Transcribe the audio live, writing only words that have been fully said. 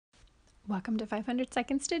Welcome to 500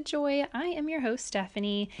 Seconds to Joy. I am your host,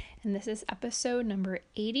 Stephanie, and this is episode number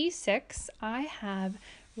 86. I have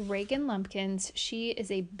Regan Lumpkins. She is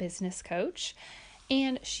a business coach,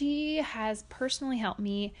 and she has personally helped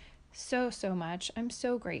me so much. I'm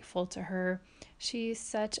so grateful to her. She's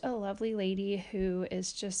such a lovely lady who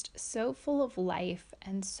is just so full of life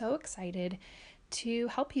and so excited to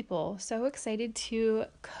help people, so excited to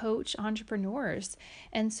coach entrepreneurs.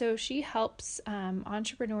 And so she helps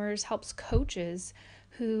entrepreneurs, helps coaches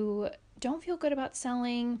who don't feel good about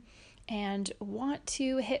selling and want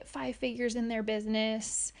to hit 5 figures in their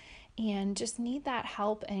business and just need that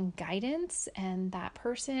help and guidance, and that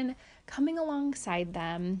person coming alongside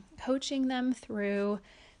them, coaching them through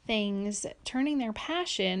things, turning their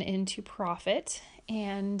passion into profit.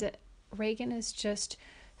 And Regan is just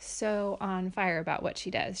so on fire about what she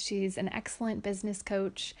does. She's an excellent business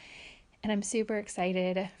coach, and I'm super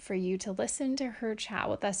excited for you to listen to her chat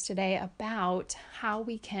with us today about how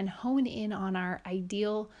we can hone in on our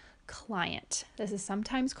ideal client. This is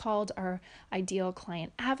sometimes called our ideal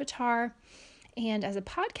client avatar. And as a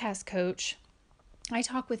podcast coach, I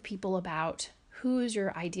talk with people about who's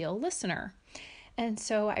your ideal listener. And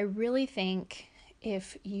so I really think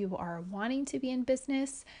if you are wanting to be in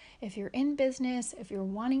business, if you're in business, if you're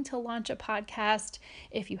wanting to launch a podcast,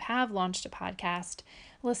 if you have launched a podcast,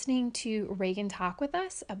 listening to Regan talk with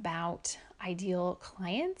us about ideal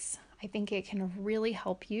clients, I think it can really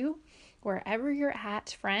help you wherever you're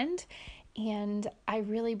at, friend. And I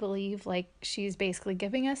really believe she's basically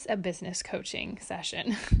giving us a business coaching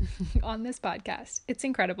session on this podcast. It's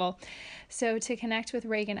incredible. So to connect with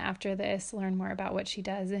Regan after this, learn more about what she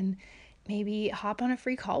does, and maybe hop on a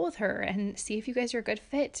free call with her and see if you guys are a good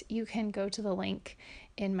fit, you can go to the link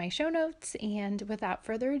in my show notes. And without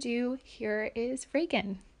further ado, here is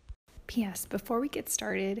Regan. P.S. Before we get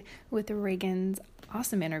started with Regan's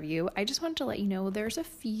awesome interview, I just wanted to let you know there's a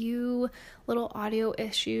few little audio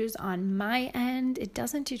issues on my end. It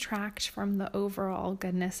doesn't detract from the overall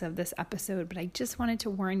goodness of this episode, but I just wanted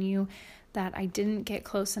to warn you that I didn't get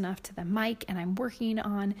close enough to the mic, and I'm working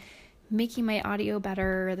on making my audio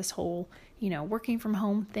better. This whole, working from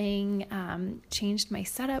home thing changed my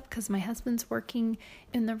setup because my husband's working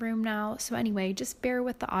in the room now. So anyway, just bear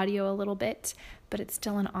with the audio a little bit, but it's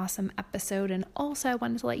still an awesome episode. And also I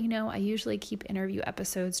wanted to let you know, I usually keep interview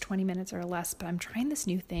episodes 20 minutes or less, but I'm trying this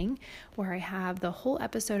new thing where I have the whole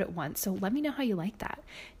episode at once. So let me know how you like that.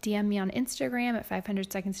 DM me on Instagram at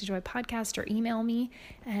 500 Seconds to Joy Podcast, or email me,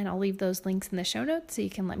 and I'll leave those links in the show notes so you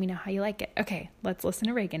can let me know how you like it. Okay, let's listen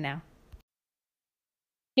to Regan now.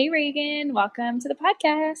 Hey, Regan, welcome to the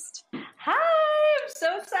podcast. Hi, I'm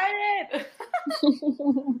so excited.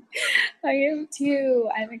 I am too.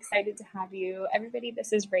 I'm excited to have you. Everybody,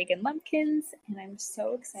 this is Regan Lumpkins, and I'm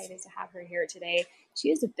so excited to have her here today. She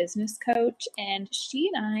is a business coach, and she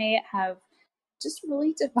and I have just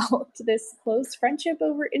really developed this close friendship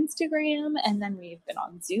over Instagram, and then we've been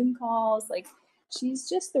on Zoom calls. She's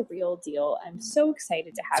just the real deal. I'm so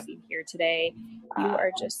excited to have you here today. You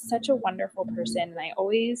are just such a wonderful person, and I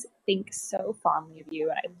always think so fondly of you,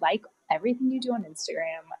 and I like everything you do on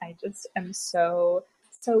Instagram. I just am so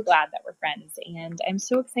glad that we're friends, and I'm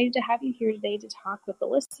so excited to have you here today to talk with the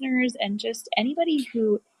listeners and just anybody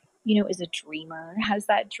who, is a dreamer, has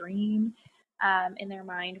that dream in their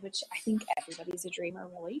mind, which I think everybody's a dreamer,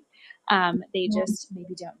 really. They just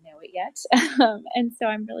maybe don't know it yet. And so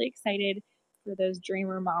I'm really excited for those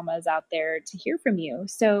dreamer mamas out there to hear from you.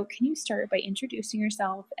 So can you start by introducing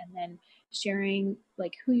yourself and then sharing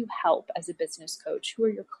who you help as a business coach? Who are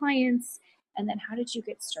your clients? And then how did you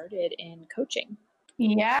get started in coaching?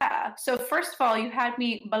 Yeah. So first of all, you had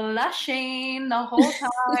me blushing the whole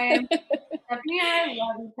time. Stephanie and I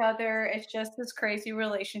love each other. It's just this crazy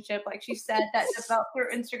relationship, like she said, that developed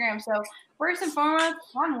through Instagram. So first and foremost,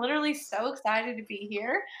 I'm literally so excited to be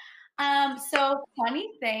here. So funny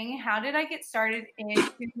thing, how did I get started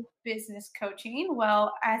into business coaching?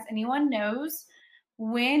 Well, as anyone knows,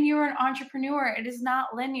 when you're an entrepreneur, it is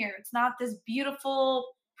not linear. It's not this beautiful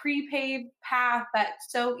pre-paved path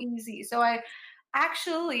that's so easy. So I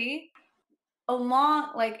actually,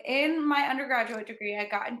 in my undergraduate degree, I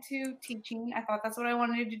got into teaching. I thought that's what I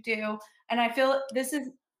wanted to do. And I feel this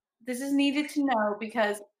is needed to know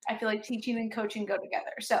because I feel like teaching and coaching go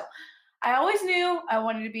together. So I always knew I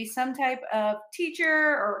wanted to be some type of teacher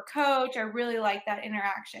or coach. I really like that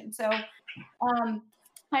interaction. So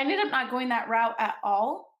I ended up not going that route at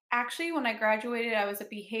all. Actually, when I graduated, I was a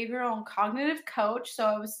behavioral and cognitive coach. So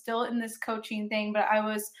I was still in this coaching thing, but I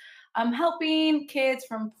was helping kids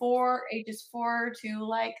from ages 4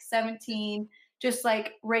 to 17, just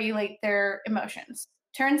regulate their emotions.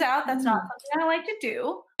 Turns out that's not something I like to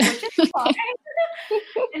do, which which is fine.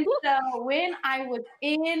 And so when I was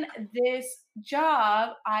in this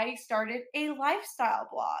job, I started a lifestyle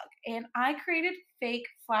blog and I created fake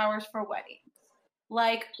flowers for weddings.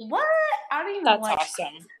 Like, what? I don't even That's like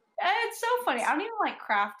awesome. it's so funny. I don't even like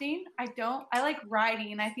crafting. I like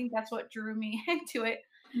writing, and I think that's what drew me into it.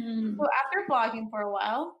 So after blogging for a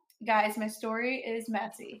while, guys, my story is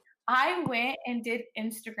messy. I went and did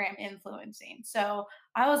Instagram influencing. So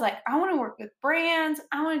I was like, I want to work with brands.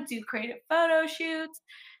 I want to do creative photo shoots.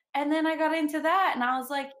 And then I got into that and I was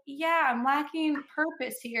like, yeah, I'm lacking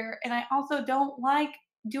purpose here. And I also don't like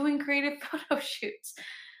doing creative photo shoots.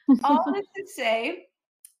 All this to say,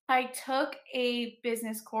 I took a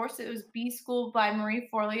business course. It was B School by Marie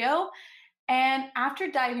Forleo. And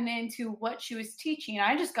after diving into what she was teaching,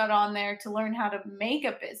 I just got on there to learn how to make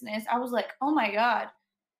a business. I was like, oh my God,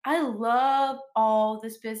 I love all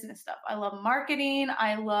this business stuff. I love marketing.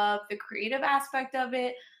 I love the creative aspect of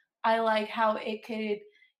it. I like how it could,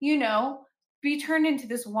 you know, be turned into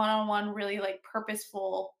this one-on-one, really like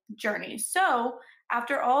purposeful journey. So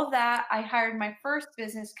after all of that, I hired my first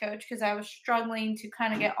business coach because I was struggling to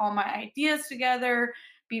kind of get all my ideas together,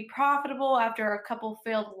 be profitable after a couple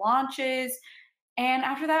failed launches. And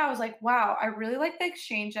after that, I was like, wow, I really like the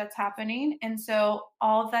exchange that's happening. And so,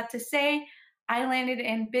 all of that to say, I landed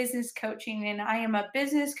in business coaching, and I am a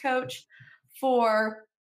business coach for.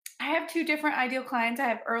 I have two different ideal clients. I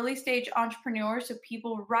have early stage entrepreneurs, so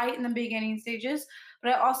people right in the beginning stages,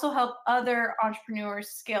 but I also help other entrepreneurs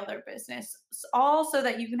scale their business, all so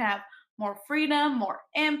that you can have more freedom, more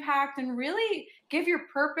impact, and really give your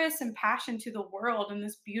purpose and passion to the world in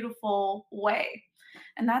this beautiful way.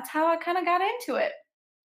 And that's how I kind of got into it.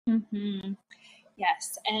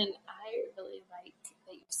 Yes, and I really like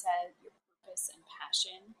that you said your purpose and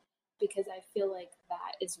passion because I feel like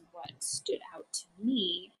that is what stood out to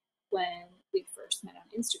me when we first met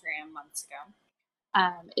on Instagram months ago.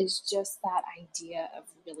 Is just that idea of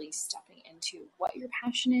really stepping into what your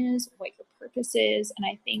passion is, what your purpose is. And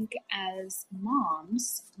I think as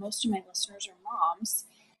moms, most of my listeners are moms,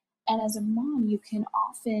 and as a mom, you can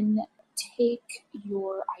often take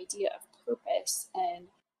your idea of purpose and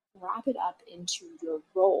wrap it up into your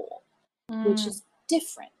role, which Mm, is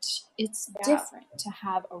different. It's yeah. different to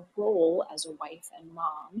have a role as a wife and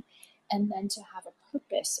mom, and then to have a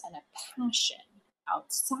purpose and a passion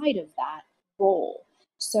outside of that role.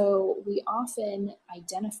 So we often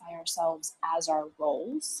identify ourselves as our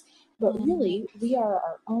roles, but Mm, really we are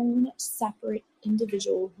our own separate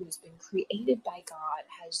individual who's been created by God,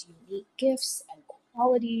 has unique gifts and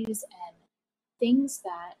qualities and things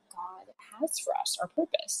that God has for us, our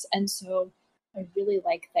purpose. And so I really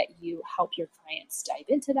like that you help your clients dive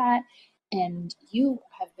into that. And you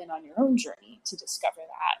have been on your own journey to discover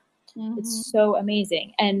that. mhm. It's so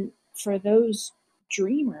amazing. And for those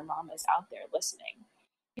dreamer mamas out there listening,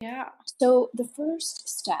 Yeah. so the first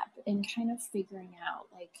step in kind of figuring out,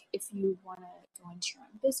 like, if you want to go into your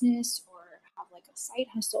own business or have like a side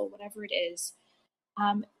hustle, whatever it is,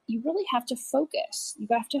 you really have to focus. You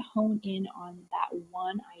have to hone in on that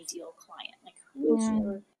one ideal client. Like, who is Mm,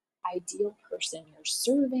 your ideal person you're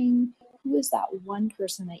serving? Who is that one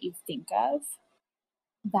person that you think of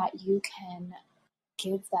that you can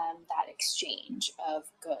give them that exchange of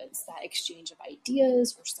goods, that exchange of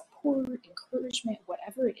ideas or support, encouragement,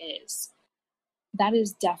 whatever it is? That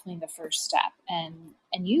is definitely the first step. And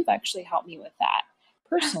you've actually helped me with that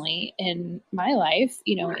personally in my life,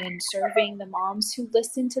 in serving the moms who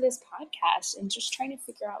listen to this podcast and just trying to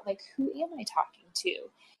figure out, like, who am I talking to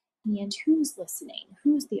and who's listening,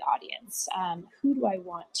 who's the audience, who do I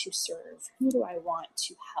want to serve, who do I want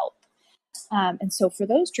to help. And so for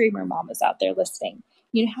those dreamer mamas out there listening,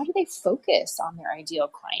 how do they focus on their ideal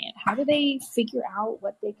client? How do they figure out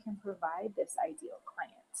what they can provide this ideal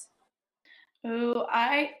client? Ooh,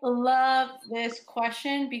 I love this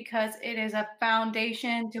question because it is a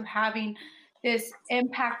foundation to having this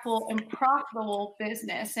impactful and profitable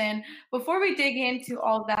business. And before we dig into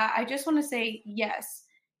all that, I just want to say yes,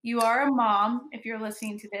 you are a mom if you're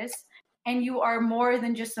listening to this, and you are more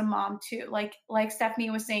than just a mom too. Like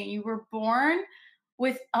Stephanie was saying, you were born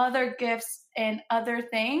with other gifts and other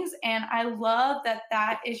things, and I love that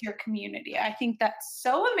that is your community. I think that's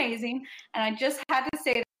so amazing, and I just had to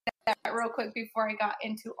say that real quick before I got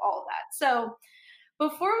into all that. So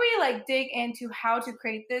before we like dig into how to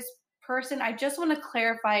create this person, I just want to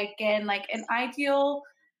clarify again, like an ideal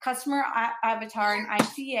customer avatar, an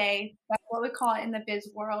ICA, that's what we call it in the biz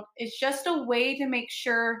world. It's just a way to make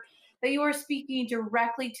sure that you are speaking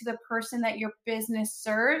directly to the person that your business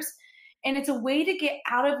serves. And it's a way to get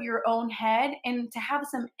out of your own head and to have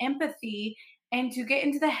some empathy and to get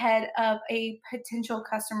into the head of a potential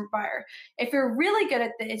customer buyer. If you're really good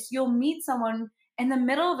at this, you'll meet someone in the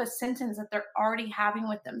middle of a sentence that they're already having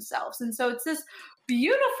with themselves. And so it's this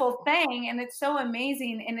beautiful thing, and it's so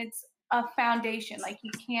amazing, and it's a foundation. Like,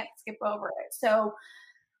 you can't skip over it. So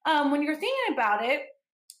when you're thinking about it,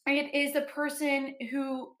 it is the person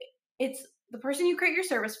who it's the person you create your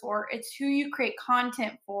service for. It's who you create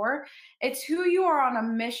content for. It's who you are on a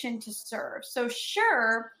mission to serve. So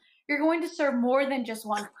sure, you're going to serve more than just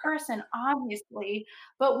one person, obviously,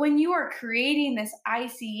 but when you are creating this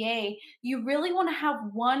ICA, you really want to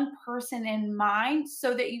have one person in mind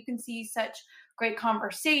so that you can see such great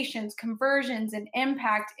conversations, conversions, and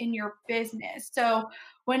impact in your business. So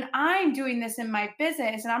when I'm doing this in my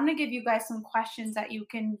business, and I'm going to give you guys some questions that you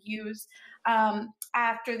can use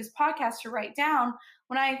after this podcast to write down.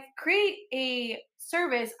 When I create a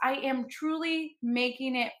service, I am truly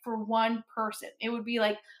making it for one person. It would be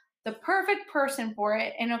like the perfect person for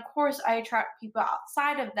it. And of course, I attract people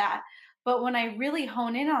outside of that. But when I really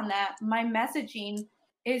hone in on that, my messaging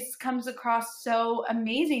comes across so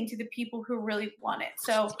amazing to the people who really want it.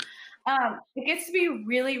 So it gets to be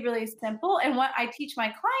really, really simple. And what I teach my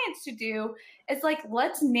clients to do is like,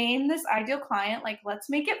 let's name this ideal client. Like, let's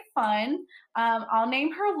make it fun. I'll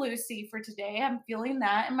name her Lucy for today. I'm feeling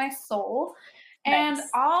that in my soul. And Nice.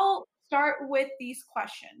 I'll start with these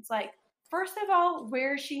questions. Like, first of all,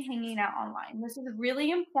 where is she hanging out online? This is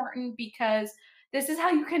really important because this is how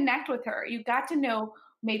you connect with her. You got to know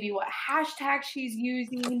maybe what hashtag she's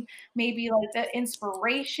using, maybe like the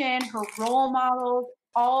inspiration, her role models,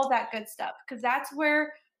 all that good stuff, because that's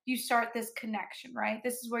where you start this connection, right?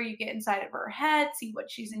 This is where you get inside of her head, see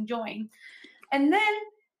what she's enjoying. And then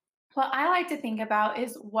what I like to think about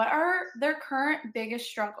is, what are their current biggest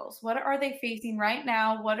struggles? What are they facing right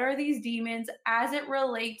now? What are these demons as it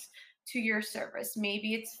relates to your service?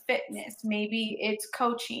 Maybe it's fitness, maybe it's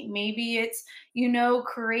coaching, maybe it's,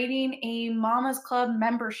 creating a Mama's Club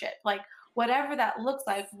membership, like whatever that looks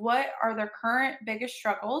like. What are their current biggest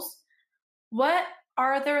struggles? What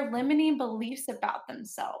are their limiting beliefs about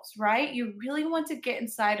themselves, right? You really want to get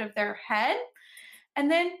inside of their head, and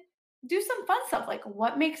then do some fun stuff like,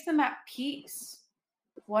 what makes them at peace?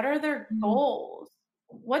 What are their Mm. goals?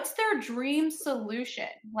 What's their dream solution?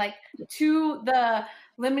 Like, to the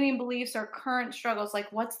limiting beliefs or current struggles,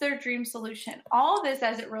 like, what's their dream solution? All this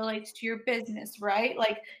as it relates to your business, right?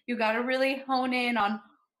 Like, you got to really hone in on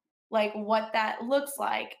like what that looks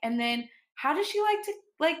like. And then, how does she like to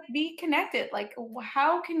be connected? Like,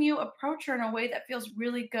 how can you approach her in a way that feels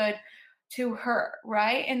really good to her,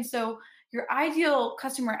 right? And so your ideal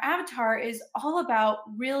customer avatar is all about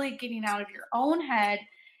really getting out of your own head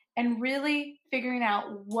and really figuring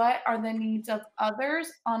out what are the needs of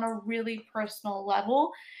others on a really personal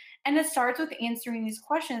level. And it starts with answering these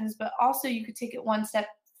questions, but also you could take it one step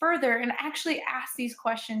further and actually ask these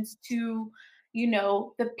questions to,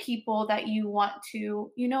 the people that you want to,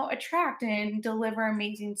 attract and deliver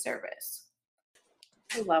amazing service.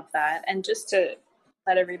 I love that. And just to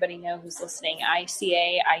let everybody know who's listening,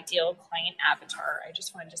 ICA, Ideal Client Avatar. I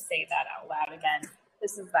just wanted to say that out loud again.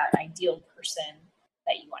 This is that ideal person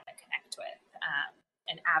that you want to connect with.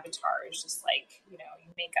 An avatar is just like, you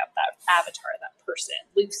make up that avatar, that person,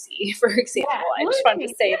 Lucy, for example. Yeah, I just wanted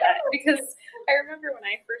to say that because I remember when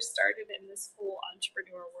I first started in this whole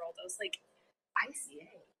entrepreneur world, I was like, ICA,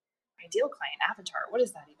 Ideal Client Avatar, what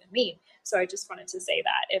does that even mean? So I just wanted to say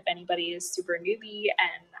that if anybody is super newbie,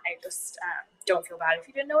 and I just don't feel bad if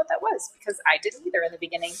you didn't know what that was, because I didn't either in the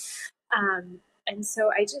beginning. And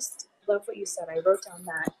so I just love what you said. I wrote down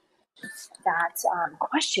that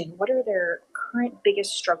question: what are their current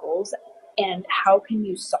biggest struggles, and how can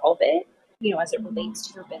you solve it? As it relates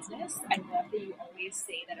to your business. I love that you always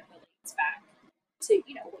say that it relates back to what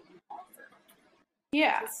you offer.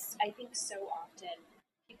 Yeah. Because I think so often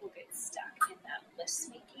people get stuck in that list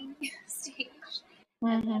making stage,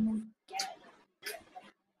 and then forget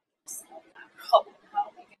solve that problem. How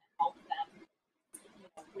are we going to help them,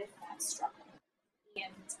 with that struggle?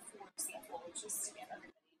 And for example, just to give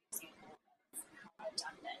everybody an example of how I've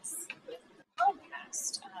done this with the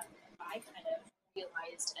podcast, I kind of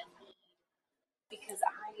realized a need because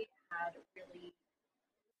I had really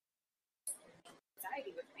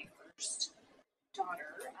anxiety with my first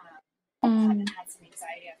daughter. Had some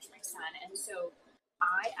anxiety after my son, and so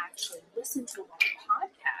I actually listened to a lot of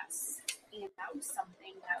podcasts, and that was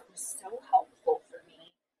something that was so helpful for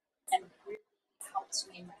me and really helped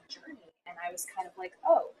me in my journey. And I was kind of like,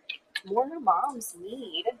 oh, more moms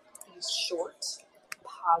need these short,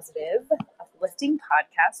 positive, uplifting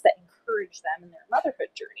podcasts that encourage them in their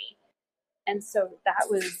motherhood journey. And so that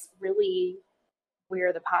was really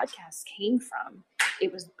where the podcast came from.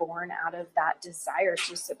 It was born out of that desire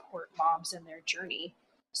to support moms in their journey.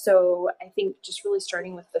 So I think just really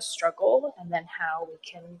starting with the struggle and then how we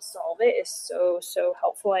can solve it is so, so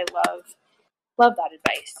helpful. I love that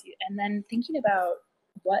advice. And then thinking about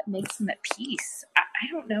what makes them at peace. I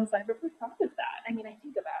don't know if I've ever thought of that. I mean, I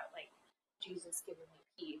think about like Jesus giving me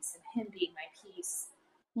peace and him being my peace,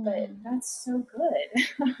 but that's so good.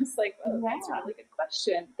 I was like, oh, that's a really good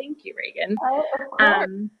question. Thank you, Regan. Oh, of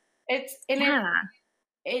course.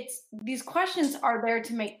 It's these questions are there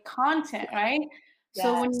to make content, right?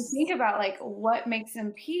 So when you think about like what makes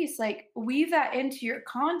them peace, like weave that into your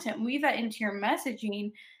content, weave that into your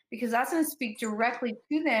messaging, because that's going to speak directly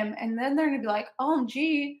to them. And then they're going to be like,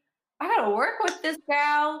 OMG, I got to work with this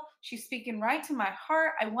gal. She's speaking right to my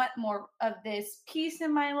heart. I want more of this peace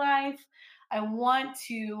in my life. I want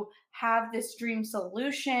to have this dream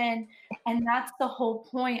solution. And that's the whole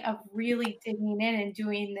point of really digging in and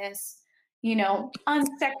doing this,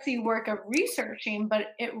 unsexy work of researching,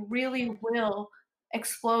 but it really will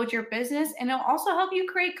explode your business and it'll also help you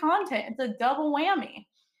create content. It's a double whammy.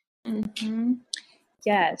 Mm-hmm.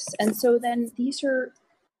 Yes. And so then these are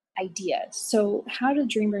ideas. So how do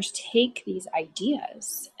dreamers take these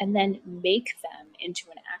ideas and then make them into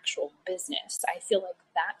an actual business? I feel like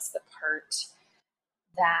that's the part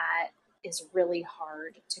that is really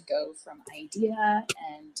hard to go from idea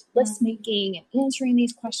and list making and answering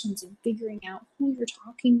these questions and figuring out who you're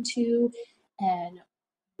talking to and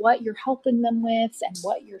what you're helping them with and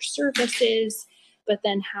what your service is. But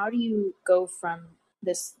then how do you go from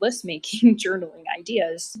this list making journaling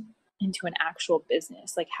ideas into an actual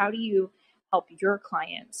business? Like, how do you help your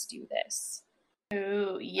clients do this?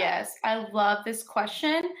 Oh, yes. I love this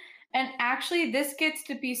question. And actually, this gets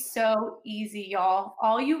to be so easy, y'all.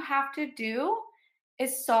 All you have to do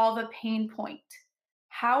is solve a pain point.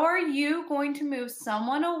 How are you going to move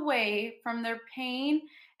someone away from their pain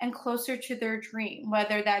and closer to their dream?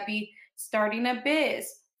 Whether that be starting a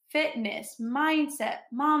biz, fitness, mindset,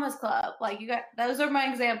 mama's club. Like those are my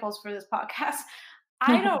examples for this podcast.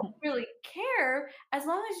 I don't really care as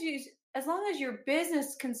long as your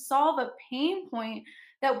business can solve a pain point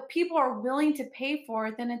that people are willing to pay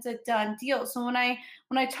for, then it's a done deal. So when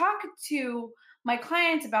I talk to my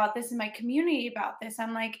clients about this and my community about this,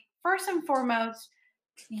 I'm like, first and foremost,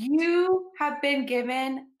 you have been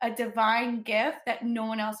given a divine gift that no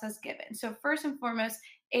one else has given. So first and foremost,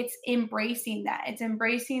 it's embracing that. It's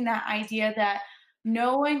embracing that idea that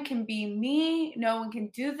no one can be me. No one can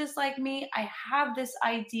do this like me. I have this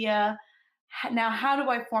idea. Now, how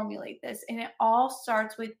do I formulate this? And it all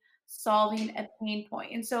starts with solving a pain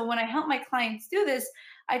point. And so when I help my clients do this,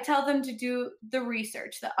 I tell them to do the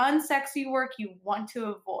research, the unsexy work you want to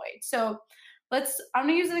avoid. So I'm going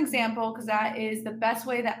to use an example because that is the best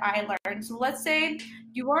way that I learned. So let's say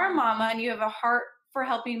you are a mama and you have a heart for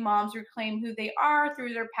helping moms reclaim who they are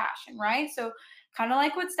through their passion, right? So kind of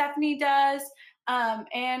like what Stephanie does.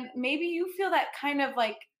 And maybe you feel that kind of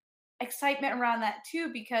like excitement around that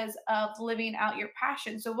too because of living out your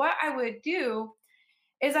passion. So what I would do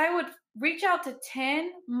is I would reach out to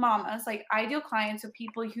 10 mamas, like ideal clients, so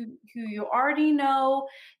people who you already know,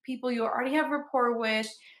 people you already have rapport with,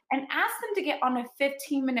 and ask them to get on a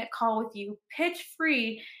 15-minute call with you, pitch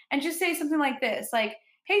free, and just say something like this, like,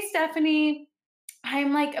 hey, Stephanie,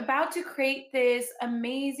 I'm like about to create this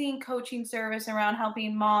amazing coaching service around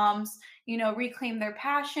helping moms, reclaim their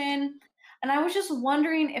passion. And I was just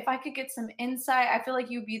wondering if I could get some insight. I feel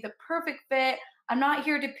like you'd be the perfect fit. I'm not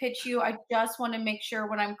here to pitch you. I just want to make sure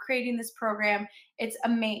when I'm creating this program, it's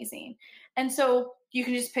amazing. And so you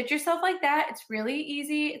can just pitch yourself like that. It's really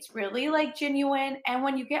easy. It's really like genuine. And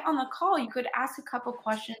when you get on the call, you could ask a couple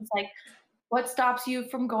questions like, what stops you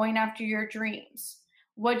from going after your dreams?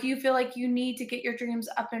 What do you feel like you need to get your dreams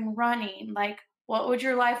up and running? Like, what would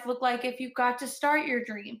your life look like if you got to start your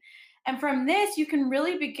dream? And from this, you can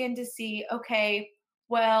really begin to see, okay,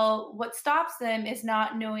 well, what stops them is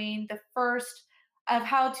not knowing the first of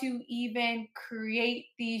how to even create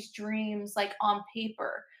these dreams like on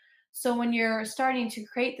paper. So when you're starting to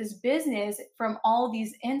create this business from all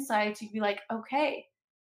these insights, you'd be like, okay,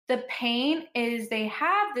 the pain is they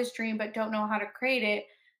have this dream but don't know how to create it.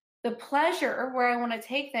 The pleasure where I want to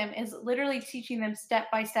take them is literally teaching them step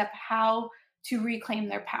by step how to reclaim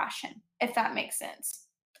their passion, if that makes sense.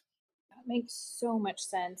 That makes so much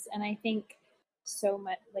sense. And I think so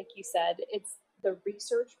much, like you said, it's the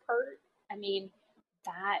research part. I mean,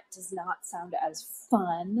 that does not sound as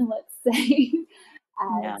fun, let's say,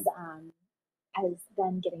 as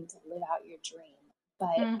then getting to live out your dream.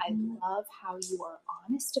 But I love how you are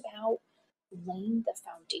honest about laying the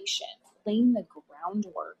foundation, laying the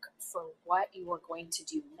groundwork for what you are going to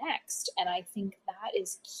do next. And I think that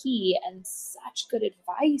is key and such good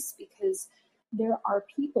advice, because there are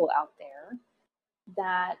people out there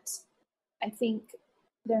that I think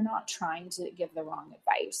they're not trying to give the wrong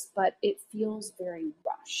advice, but it feels very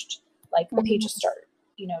rushed. Like, okay, just start,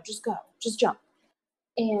 just go, just jump.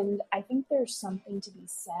 And I think there's something to be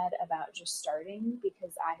said about just starting,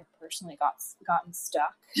 because I have personally gotten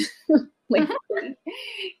stuck lately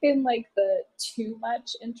in like the too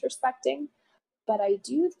much introspecting. But I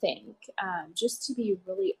do think, just to be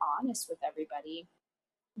really honest with everybody,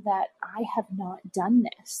 that I have not done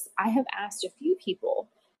this. I have asked a few people,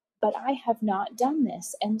 but I have not done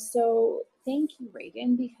this. And so thank you,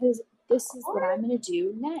 Regan, because this is what I'm going to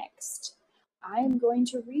do next. I am going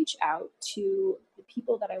to reach out to the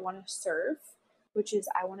people that I want to serve, which is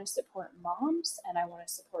I want to support moms and I want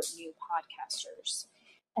to support new podcasters.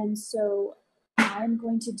 And so I'm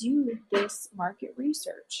going to do this market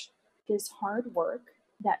research, this hard work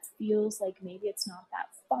that feels like maybe it's not that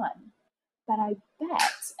fun. But I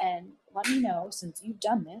bet, and let me know since you've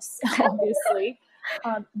done this, obviously,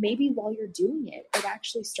 maybe while you're doing it, it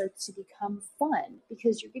actually starts to become fun,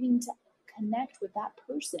 because you're getting to connect with that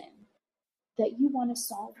person that you want to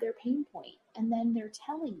solve their pain point. And then they're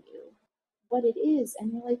telling you what it is.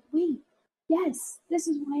 And you're like, wait, yes, this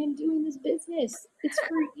is why I'm doing this business. It's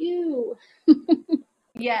for you.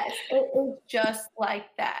 Yes, it is just like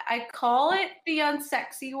that. I call it the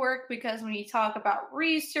unsexy work, because when you talk about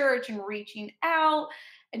research and reaching out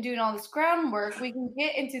and doing all this groundwork, we can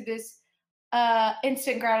get into this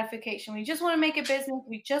instant gratification. We just want to make a business.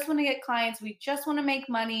 We just want to get clients. We just want to make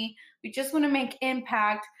money. We just want to make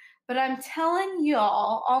impact. But I'm telling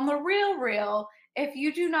y'all, on the real, if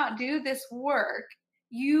you do not do this work,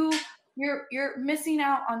 you're missing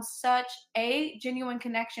out on such a genuine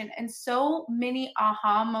connection and so many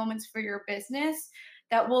aha moments for your business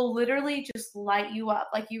that will literally just light you up.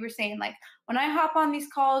 Like you were saying, like when I hop on these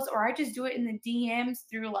calls, or I just do it in the DMs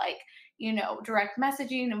through like, direct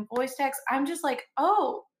messaging and voice text, I'm just like,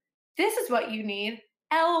 oh, this is what you need.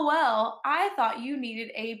 LOL, I thought you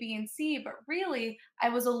needed A, B, and C, but really I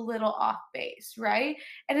was a little off base, right?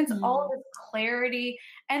 And it's all this clarity.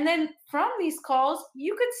 And then from these calls,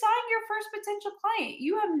 you could sign your first potential client.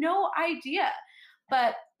 You have no idea.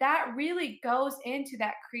 But that really goes into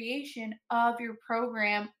that creation of your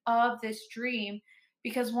program, of this dream,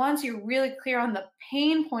 because once you're really clear on the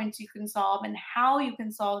pain points you can solve and how you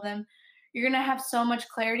can solve them, you're going to have so much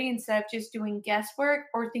clarity instead of just doing guesswork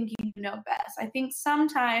or thinking you know best. I think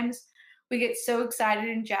sometimes we get so excited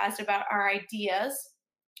and jazzed about our ideas,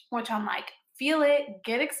 which I'm like, feel it,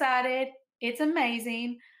 get excited, it's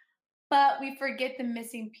amazing, but we forget the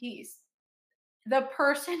missing piece, the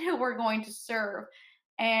person who we're going to serve.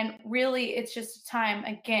 And really, it's just a time,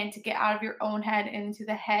 again, to get out of your own head and into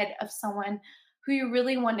the head of someone who you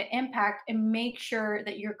really want to impact, and make sure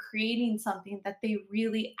that you're creating something that they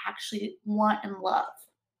really actually want and love.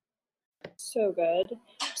 So good.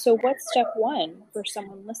 So what's step one for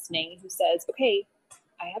someone listening who says, okay,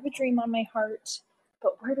 I have a dream on my heart,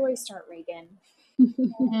 but where do I start, Regan?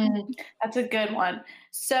 That's a good one.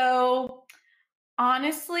 So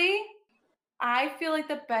honestly, I feel like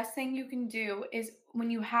the best thing you can do is, when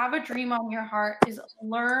you have a dream on your heart, is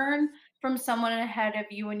learn from someone ahead of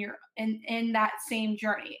you and you're in that same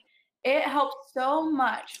journey. It helps so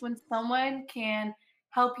much when someone can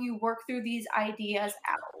help you work through these ideas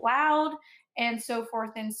out loud and so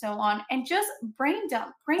forth and so on. And just brain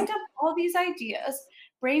dump all these ideas,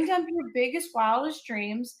 brain dump your biggest, wildest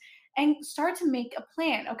dreams, and start to make a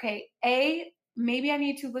plan. Okay, maybe I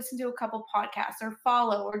need to listen to a couple podcasts or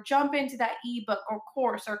follow or jump into that ebook or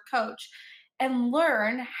course or coach and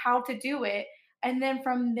learn how to do it. And then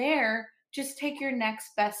from there, just take your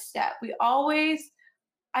next best step.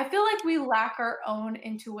 I feel like we lack our own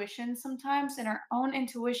intuition sometimes, and our own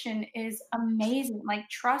intuition is amazing. Like,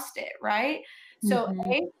 trust it, right? So,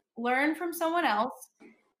 learn from someone else,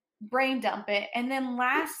 brain dump it. And then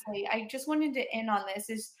lastly, I just wanted to end on this,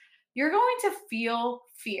 is you're going to feel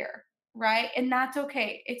fear, right? And that's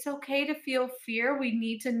okay. It's okay to feel fear. We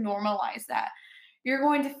need to normalize that. You're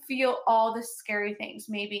going to feel all the scary things,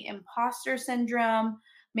 maybe imposter syndrome,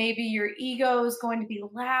 maybe your ego is going to be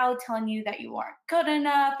loud telling you that you aren't good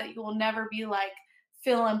enough, that you will never be like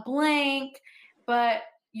fill in blank, but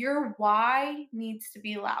your why needs to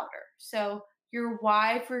be louder. So your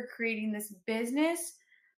why for creating this business,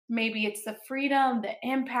 maybe it's the freedom, the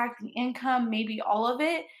impact, the income, maybe all of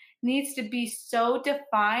it needs to be so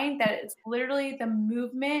defined that it's literally the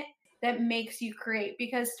movement that makes you create.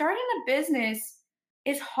 Because starting a business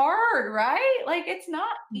is hard, right? Like, it's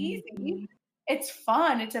not easy. it's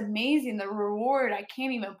fun. It's amazing. The reward, I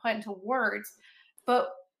can't even put into words. But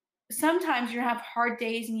sometimes you have hard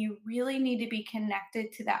days and you really need to be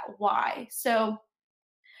connected to that why. So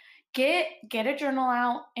get a journal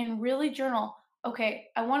out and really journal. Okay,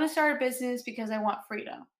 I want to start a business because I want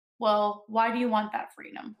freedom. Well, why do you want that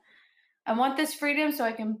freedom? I want this freedom so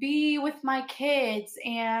I can be with my kids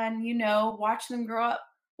and, watch them grow up.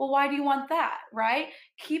 Well, why do you want that? Right?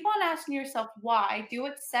 Keep on asking yourself why. Do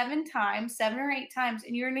it 7 times, 7 or 8 times,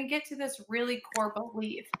 and you're going to get to this really core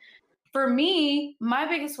belief. For me, my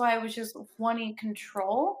biggest why was just wanting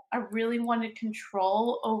control. I really wanted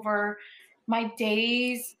control over my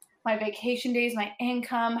days, my vacation days, my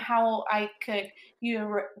income, how I could,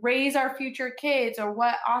 raise our future kids, or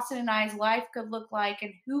what Austin and I's life could look like,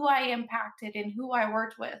 and who I impacted and who I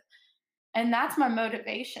worked with. And that's my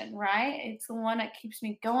motivation, right? It's the one that keeps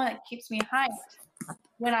me going, that keeps me hyped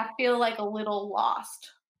when I feel like a little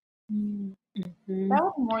lost. Mm-hmm. That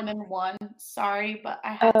was more than one. Sorry, but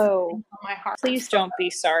I had something on my heart. Please don't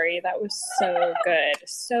be sorry. That was so good.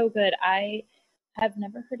 So good. I have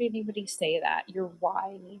never heard anybody say that. Your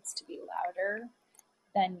why needs to be louder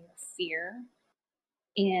than your fear.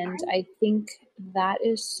 And I think that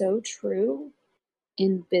is so true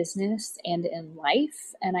in business and in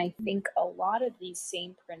life. And I think a lot of these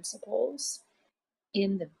same principles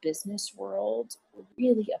in the business world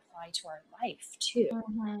really apply to our life too.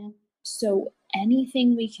 Mm-hmm. So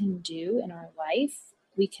anything we can do in our life,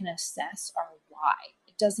 we can assess our why.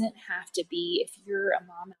 It doesn't have to be, if you're a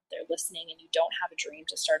mom out there listening and you don't have a dream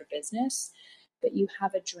to start a business, but you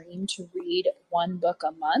have a dream to read one book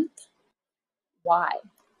a month, why?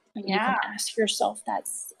 And you can ask yourself that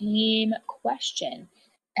same question.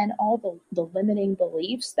 And all the limiting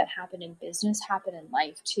beliefs that happen in business happen in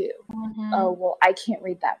life too. Mm-hmm. Oh, well, I can't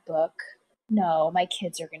read that book. No, my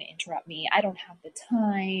kids are going to interrupt me. I don't have the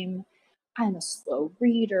time. I'm a slow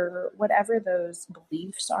reader. Whatever those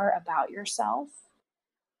beliefs are about yourself,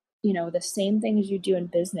 the same thing as you do in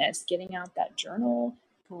business, getting out that journal,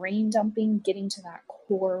 brain dumping, getting to that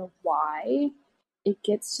core why, it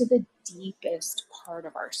gets to the deepest part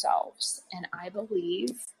of ourselves. And I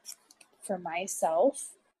believe for myself,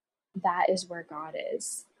 that is where God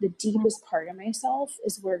is. The deepest part of myself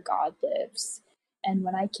is where God lives. And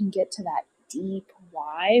when I can get to that deep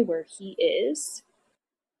why, where He is,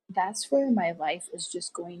 that's where my life is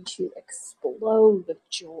just going to explode with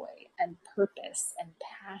joy and purpose and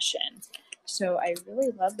passion. So I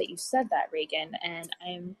really love that you said that, Regan. And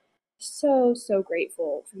I'm so, so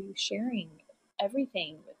grateful for you sharing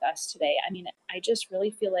everything with us today. I mean, I just really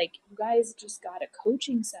feel like you guys just got a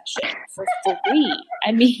coaching session for free.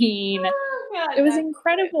 I mean, it was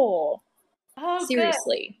incredible. Oh,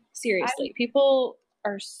 seriously. People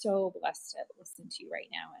are so blessed to listen to you right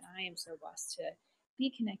now. And I am so blessed to be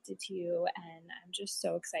connected to you. And I'm just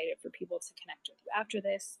so excited for people to connect with you after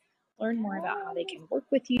this, learn more about how they can work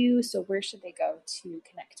with you. So where should they go to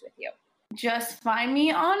connect with you? Just find me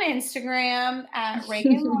on Instagram at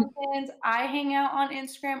Regan Lumpkins. I hang out on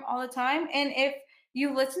Instagram all the time. And if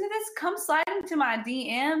you listen to this, come slide into my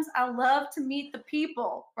DMs. I love to meet the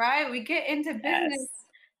people, right? We get into business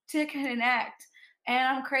to connect. And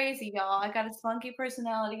I'm crazy, y'all. I got a spunky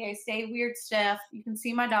personality. I say weird stuff. You can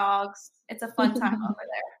see my dogs. It's a fun time over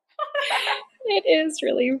there. It is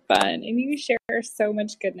really fun. And you share so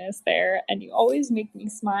much goodness there. And you always make me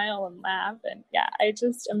smile and laugh. And yeah,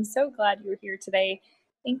 I'm so glad you were here today.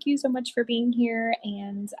 Thank you so much for being here.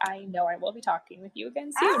 And I know I will be talking with you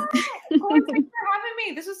again soon. Of course, thanks for having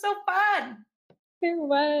me. This was so fun. It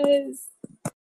was.